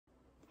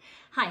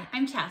Hi,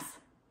 I'm Chas,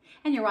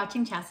 and you're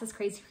watching Chas's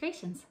Crazy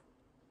Creations.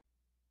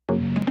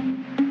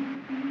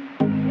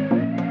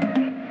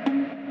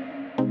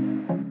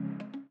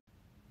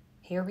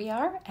 Here we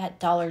are at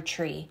Dollar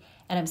Tree,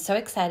 and I'm so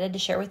excited to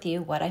share with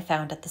you what I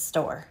found at the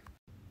store.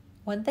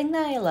 One thing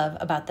that I love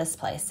about this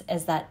place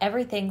is that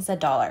everything's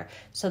 $1,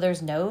 so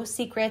there's no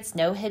secrets,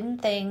 no hidden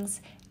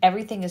things.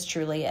 Everything is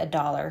truly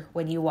 $1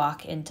 when you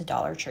walk into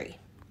Dollar Tree.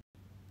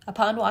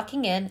 Upon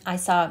walking in, I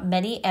saw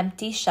many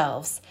empty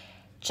shelves,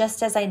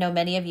 just as I know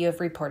many of you have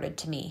reported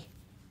to me.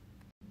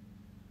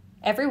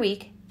 Every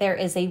week, there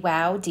is a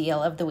wow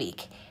deal of the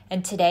week,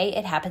 and today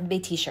it happened to be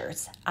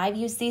t-shirts. I've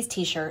used these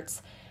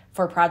t-shirts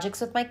for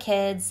projects with my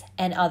kids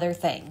and other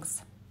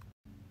things.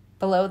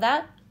 Below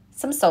that,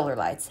 some solar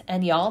lights,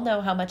 and y'all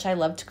know how much I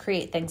love to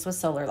create things with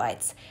solar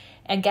lights.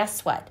 And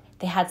guess what?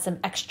 They had some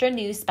extra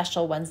new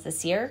special ones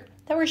this year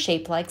that were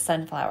shaped like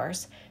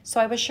sunflowers,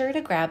 so I was sure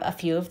to grab a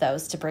few of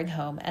those to bring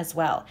home as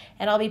well,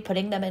 and I'll be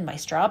putting them in my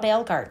straw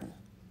bale garden.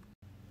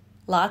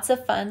 Lots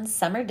of fun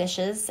summer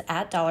dishes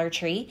at Dollar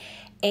Tree,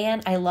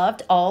 and I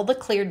loved all the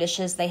clear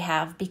dishes they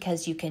have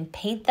because you can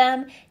paint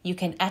them, you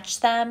can etch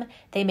them.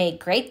 They make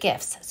great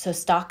gifts, so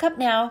stock up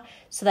now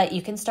so that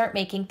you can start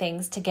making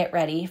things to get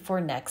ready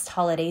for next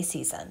holiday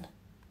season.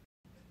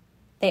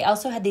 They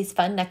also had these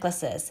fun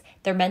necklaces.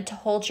 They're meant to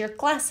hold your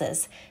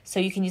glasses, so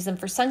you can use them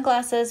for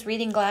sunglasses,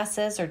 reading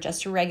glasses, or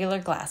just your regular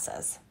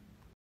glasses.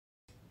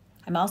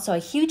 I'm also a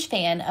huge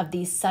fan of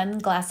these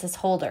sunglasses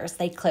holders.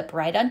 They clip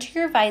right onto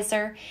your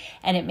visor,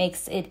 and it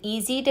makes it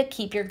easy to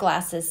keep your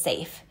glasses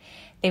safe.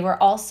 They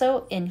were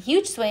also in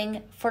huge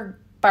swing for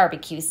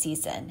barbecue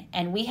season,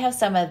 and we have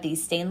some of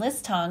these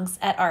stainless tongs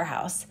at our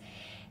house.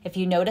 If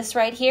you notice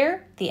right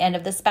here, the end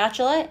of the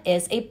spatula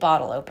is a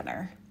bottle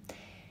opener.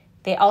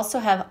 They also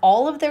have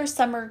all of their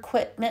summer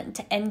equipment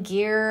and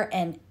gear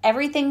and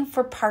everything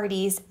for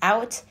parties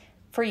out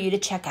for you to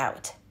check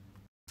out.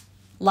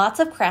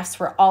 Lots of crafts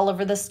were all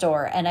over the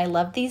store, and I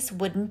love these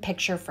wooden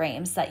picture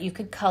frames that you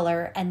could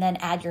color and then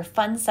add your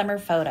fun summer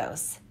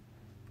photos.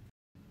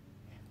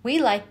 We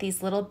like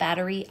these little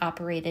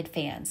battery-operated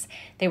fans.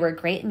 They were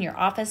great in your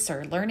office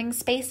or learning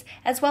space,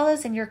 as well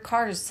as in your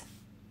cars.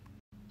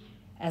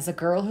 As a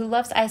girl who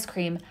loves ice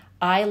cream,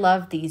 I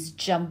love these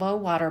jumbo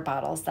water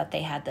bottles that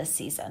they had this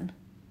season.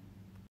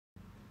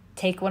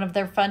 Take one of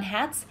their fun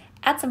hats,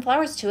 add some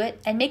flowers to it,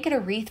 and make it a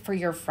wreath for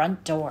your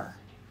front door.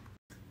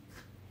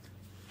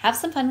 Have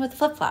some fun with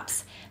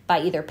flip-flops by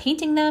either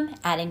painting them,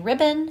 adding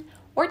ribbon,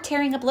 or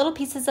tearing up little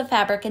pieces of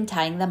fabric and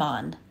tying them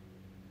on.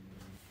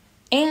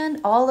 And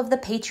all of the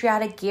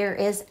patriotic gear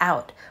is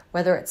out,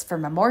 whether it's for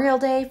Memorial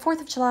Day,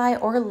 4th of July,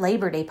 or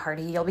Labor Day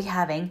party you'll be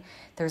having.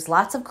 There's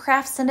lots of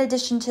crafts in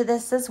addition to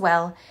this as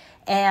well,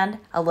 and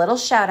a little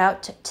shout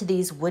out to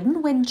these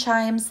wooden wind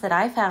chimes that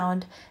I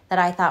found that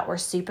I thought were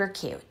super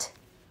cute.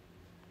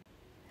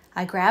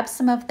 I grabbed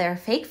some of their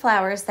fake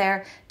flowers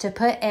there to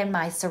put in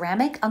my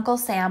ceramic Uncle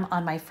Sam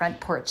on my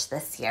front porch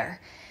this year.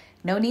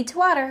 No need to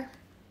water.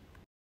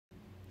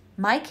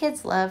 My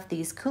kids love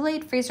these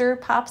Kool-Aid freezer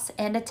pops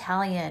and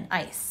Italian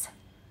ice.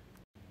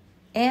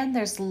 And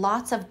there's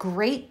lots of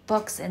great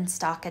books in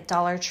stock at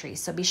Dollar Tree,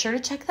 so be sure to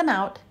check them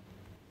out.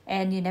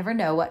 And you never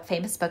know what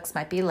famous books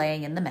might be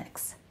laying in the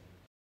mix.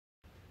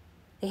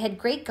 They had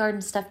great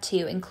garden stuff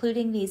too,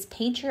 including these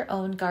paint your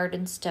own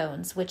garden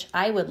stones, which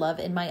I would love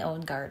in my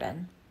own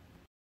garden.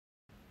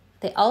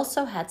 They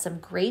also had some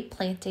great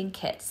planting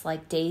kits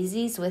like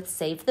daisies with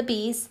Save the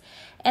Bees,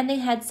 and they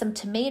had some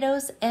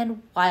tomatoes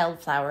and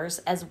wildflowers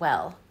as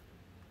well.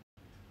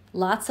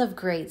 Lots of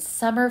great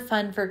summer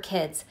fun for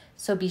kids,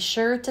 so be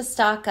sure to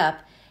stock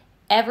up.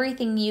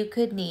 Everything you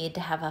could need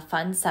to have a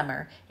fun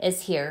summer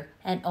is here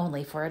and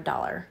only for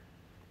 $1.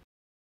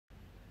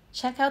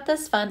 Check out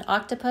this fun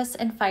octopus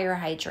and fire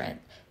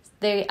hydrant.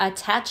 They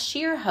attach to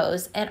your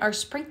hose and are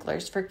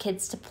sprinklers for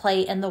kids to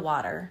play in the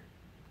water.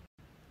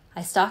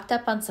 I stocked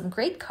up on some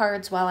great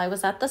cards while I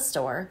was at the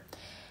store,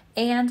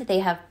 and they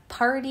have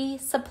party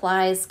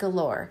supplies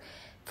galore.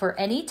 For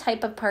any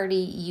type of party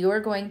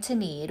you're going to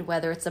need,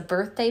 whether it's a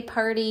birthday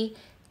party,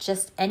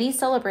 just any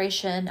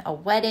celebration, a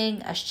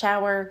wedding, a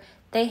shower,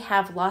 they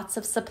have lots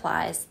of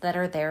supplies that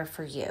are there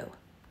for you.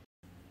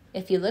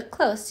 If you look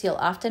close, you'll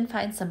often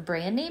find some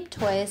brand name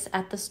toys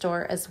at the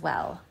store as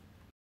well.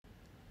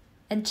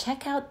 And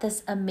check out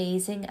this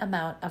amazing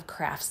amount of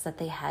crafts that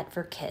they had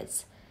for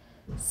kids.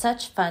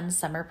 Such fun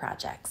summer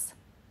projects.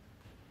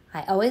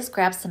 I always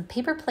grab some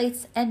paper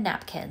plates and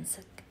napkins,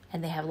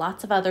 and they have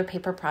lots of other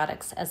paper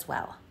products as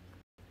well.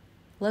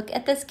 Look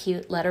at this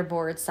cute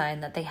letterboard sign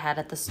that they had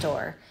at the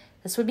store.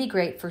 This would be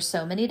great for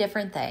so many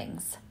different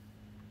things.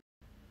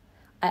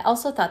 I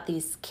also thought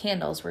these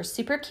candles were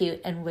super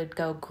cute and would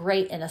go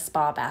great in a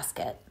spa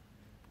basket.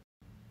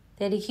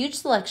 They had a huge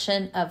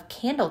selection of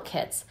candle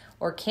kits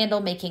or candle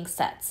making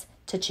sets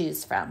to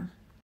choose from.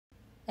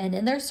 And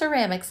in their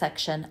ceramic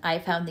section, I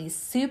found these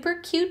super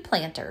cute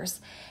planters.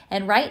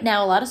 And right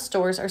now, a lot of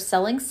stores are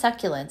selling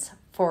succulents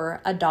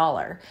for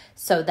 $1,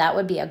 so that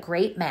would be a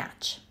great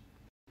match.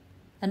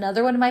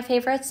 Another one of my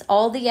favorites,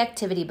 all the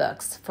activity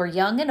books. For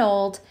young and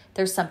old,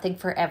 there's something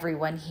for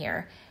everyone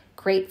here.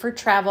 Great for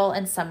travel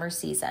and summer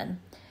season.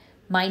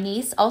 My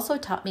niece also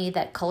taught me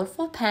that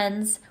colorful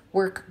pens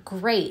work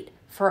great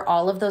for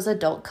all of those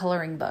adult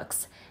coloring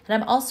books. And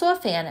I'm also a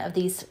fan of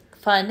these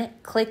fun,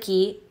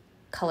 clicky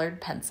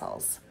colored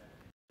pencils.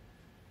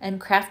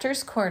 And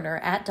Crafter's Corner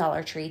at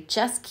Dollar Tree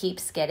just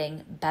keeps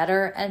getting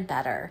better and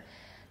better.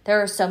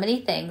 There are so many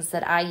things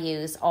that I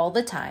use all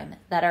the time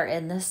that are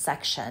in this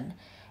section,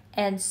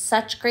 and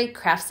such great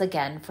crafts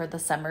again for the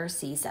summer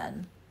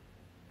season.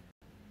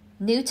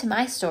 New to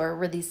my store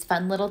were these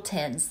fun little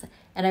tins,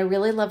 and I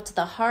really loved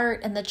the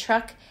heart and the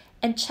truck,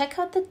 and check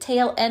out the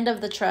tail end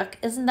of the truck.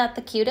 Isn't that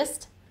the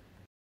cutest?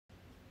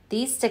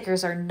 These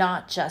stickers are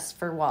not just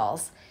for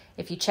walls.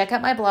 If you check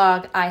out my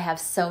blog, I have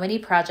so many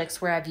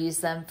projects where I've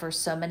used them for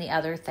so many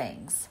other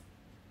things.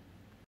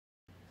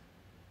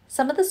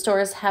 Some of the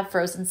stores have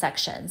frozen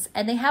sections,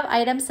 and they have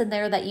items in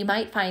there that you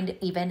might find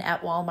even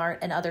at Walmart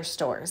and other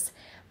stores.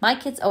 My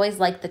kids always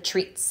like the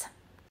treats.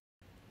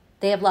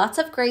 They have lots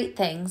of great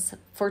things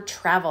for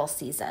travel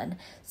season,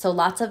 so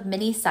lots of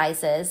mini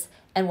sizes,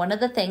 and one of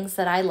the things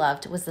that I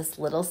loved was this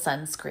little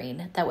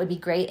sunscreen that would be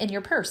great in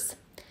your purse.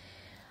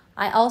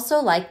 I also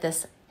like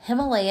this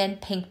Himalayan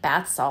pink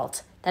bath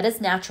salt that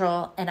is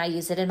natural, and I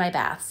use it in my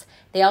baths.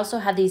 They also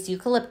have these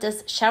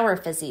eucalyptus shower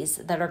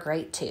fizzies that are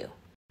great too.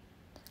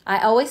 I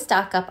always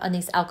stock up on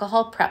these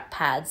alcohol prep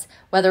pads,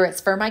 whether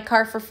it's for my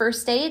car for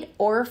first aid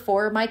or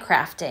for my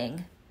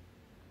crafting.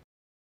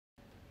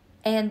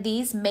 And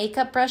these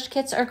makeup brush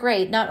kits are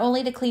great, not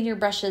only to clean your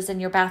brushes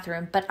in your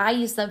bathroom, but I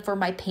use them for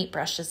my paint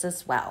brushes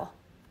as well.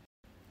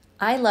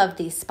 I love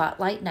these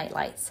spotlight night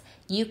lights.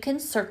 You can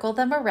circle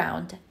them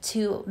around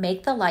to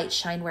make the light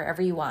shine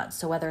wherever you want,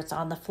 so whether it's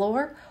on the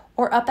floor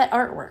or up at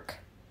artwork.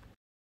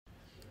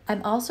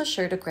 I'm also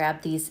sure to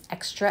grab these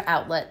extra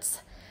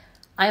outlets.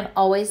 I'm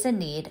always in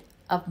need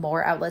of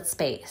more outlet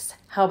space.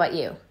 How about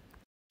you?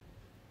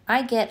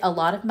 I get a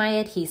lot of my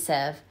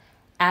adhesive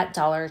at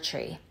Dollar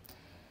Tree.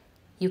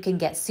 You can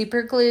get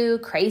super glue,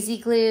 crazy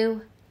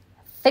glue.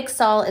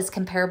 Fix-All is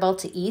comparable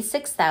to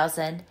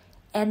E6000,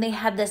 and they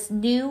have this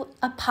new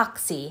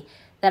epoxy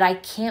that I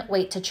can't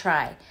wait to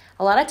try.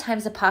 A lot of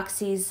times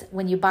epoxies,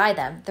 when you buy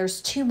them,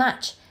 there's too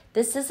much.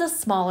 This is a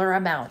smaller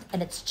amount,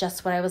 and it's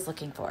just what I was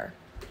looking for.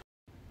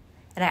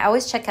 And I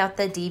always check out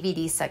the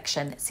DVD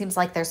section. It seems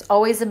like there's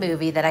always a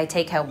movie that I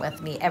take home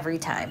with me every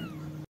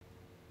time.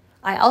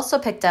 I also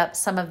picked up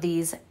some of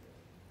these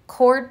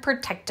cord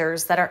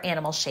protectors that are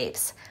animal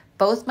shapes.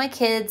 Both my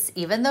kids,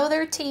 even though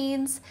they're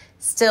teens,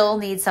 still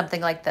need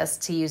something like this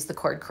to use the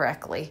cord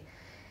correctly.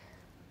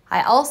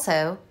 I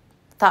also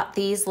thought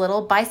these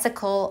little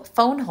bicycle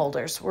phone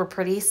holders were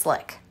pretty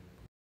slick.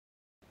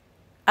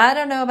 I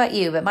don't know about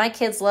you, but my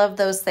kids love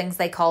those things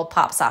they call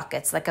pop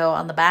sockets that go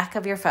on the back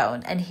of your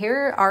phone. And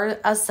here are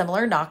a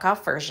similar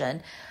knockoff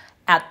version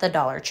at the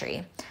Dollar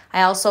Tree.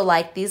 I also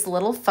like these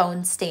little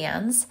phone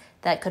stands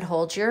that could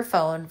hold your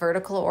phone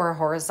vertical or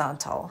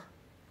horizontal.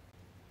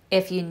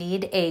 If you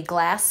need a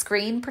glass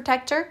screen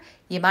protector,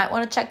 you might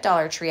want to check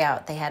Dollar Tree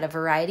out. They had a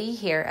variety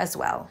here as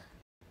well.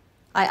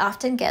 I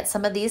often get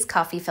some of these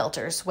coffee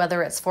filters,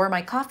 whether it's for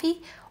my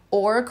coffee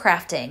or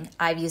crafting.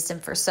 I've used them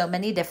for so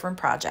many different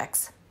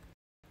projects.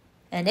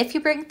 And if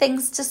you bring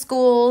things to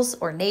schools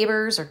or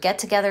neighbors or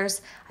get-togethers,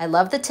 I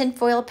love the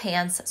tinfoil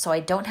pans, so I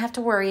don't have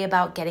to worry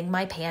about getting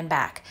my pan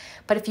back.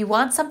 But if you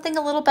want something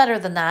a little better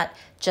than that,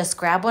 just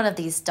grab one of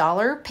these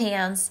dollar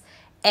pans,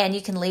 and you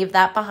can leave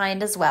that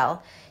behind as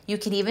well. You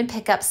can even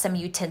pick up some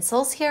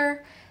utensils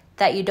here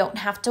that you don't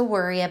have to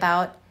worry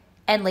about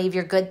and leave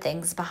your good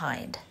things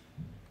behind.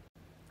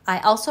 I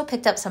also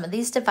picked up some of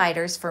these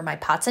dividers for my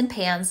pots and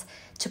pans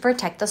to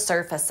protect the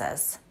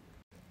surfaces.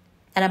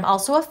 And I'm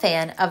also a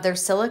fan of their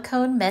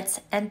silicone mitts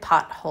and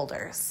pot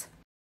holders.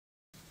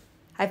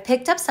 I've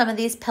picked up some of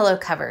these pillow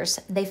covers.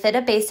 They fit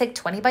a basic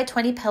 20 by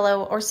 20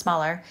 pillow or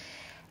smaller,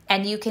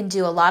 and you can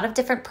do a lot of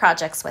different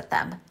projects with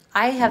them.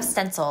 I have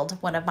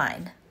stenciled one of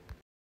mine.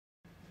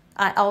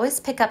 I always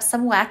pick up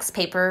some wax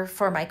paper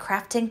for my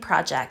crafting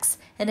projects,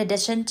 in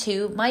addition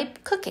to my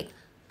cooking.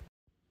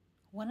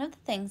 One of the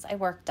things I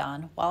worked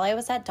on while I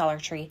was at Dollar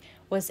Tree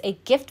was a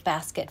gift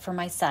basket for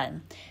my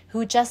son,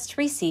 who just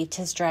received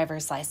his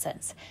driver's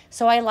license.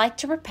 So I like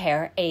to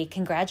prepare a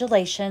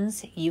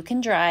congratulations, you can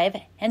drive,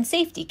 and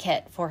safety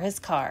kit for his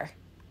car.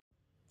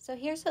 So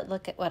here's a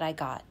look at what I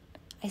got.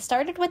 I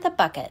started with a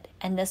bucket,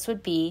 and this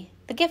would be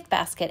the gift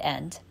basket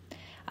end.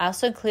 I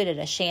also included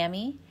a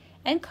chamois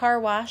and car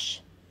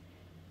wash.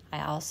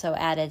 I also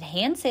added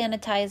hand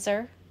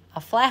sanitizer,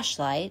 a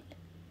flashlight,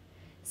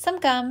 some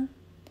gum,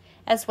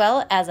 as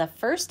well as a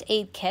first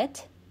aid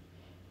kit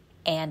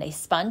and a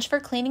sponge for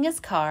cleaning his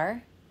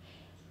car,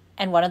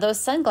 and one of those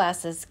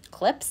sunglasses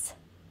clips,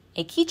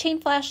 a keychain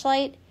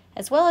flashlight,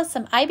 as well as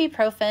some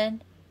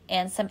ibuprofen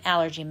and some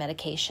allergy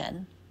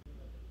medication.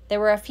 There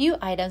were a few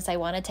items I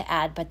wanted to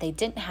add, but they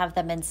didn't have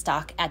them in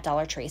stock at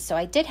Dollar Tree, so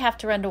I did have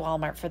to run to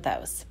Walmart for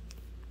those.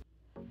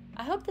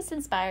 I hope this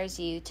inspires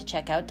you to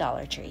check out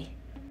Dollar Tree.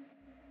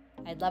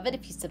 I'd love it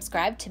if you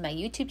subscribe to my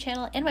YouTube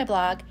channel and my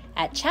blog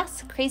at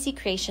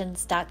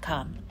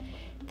chasscrazycreations.com.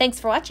 Thanks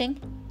for watching,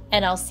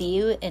 and I'll see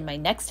you in my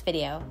next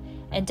video.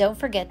 And don't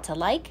forget to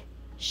like,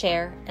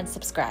 share, and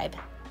subscribe.